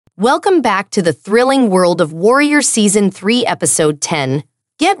Welcome back to the thrilling world of Warrior Season 3, Episode 10.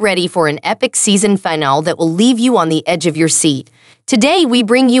 Get ready for an epic season finale that will leave you on the edge of your seat. Today, we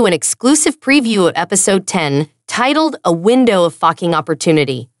bring you an exclusive preview of Episode 10, titled A Window of Fucking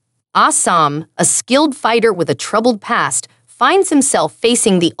Opportunity. Assam, a skilled fighter with a troubled past, finds himself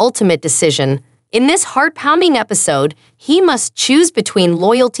facing the ultimate decision. In this heart-pounding episode, he must choose between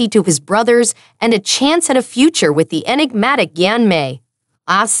loyalty to his brothers and a chance at a future with the enigmatic Yanmei.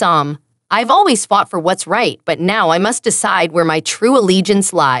 Assam, I've always fought for what's right, but now I must decide where my true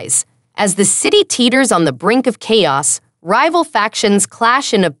allegiance lies. As the city teeters on the brink of chaos, rival factions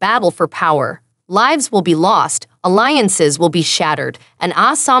clash in a battle for power. Lives will be lost, alliances will be shattered, and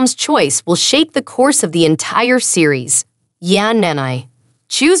Assam's choice will shape the course of the entire series. Yanmei.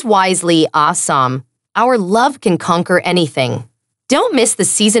 Choose wisely, Assam. Our love can conquer anything. Don't miss the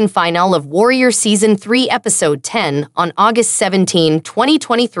season finale of Warrior Season 3, Episode 10 on August 17,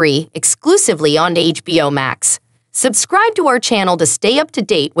 2023, exclusively on HBO Max. Subscribe to our channel to stay up to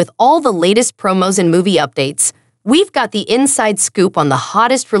date with all the latest promos and movie updates. We've got the inside scoop on the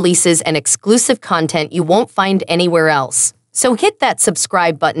hottest releases and exclusive content you won't find anywhere else. So hit that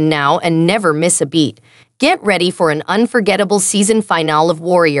subscribe button now and never miss a beat. Get ready for an unforgettable season finale of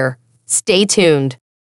Warrior. Stay tuned.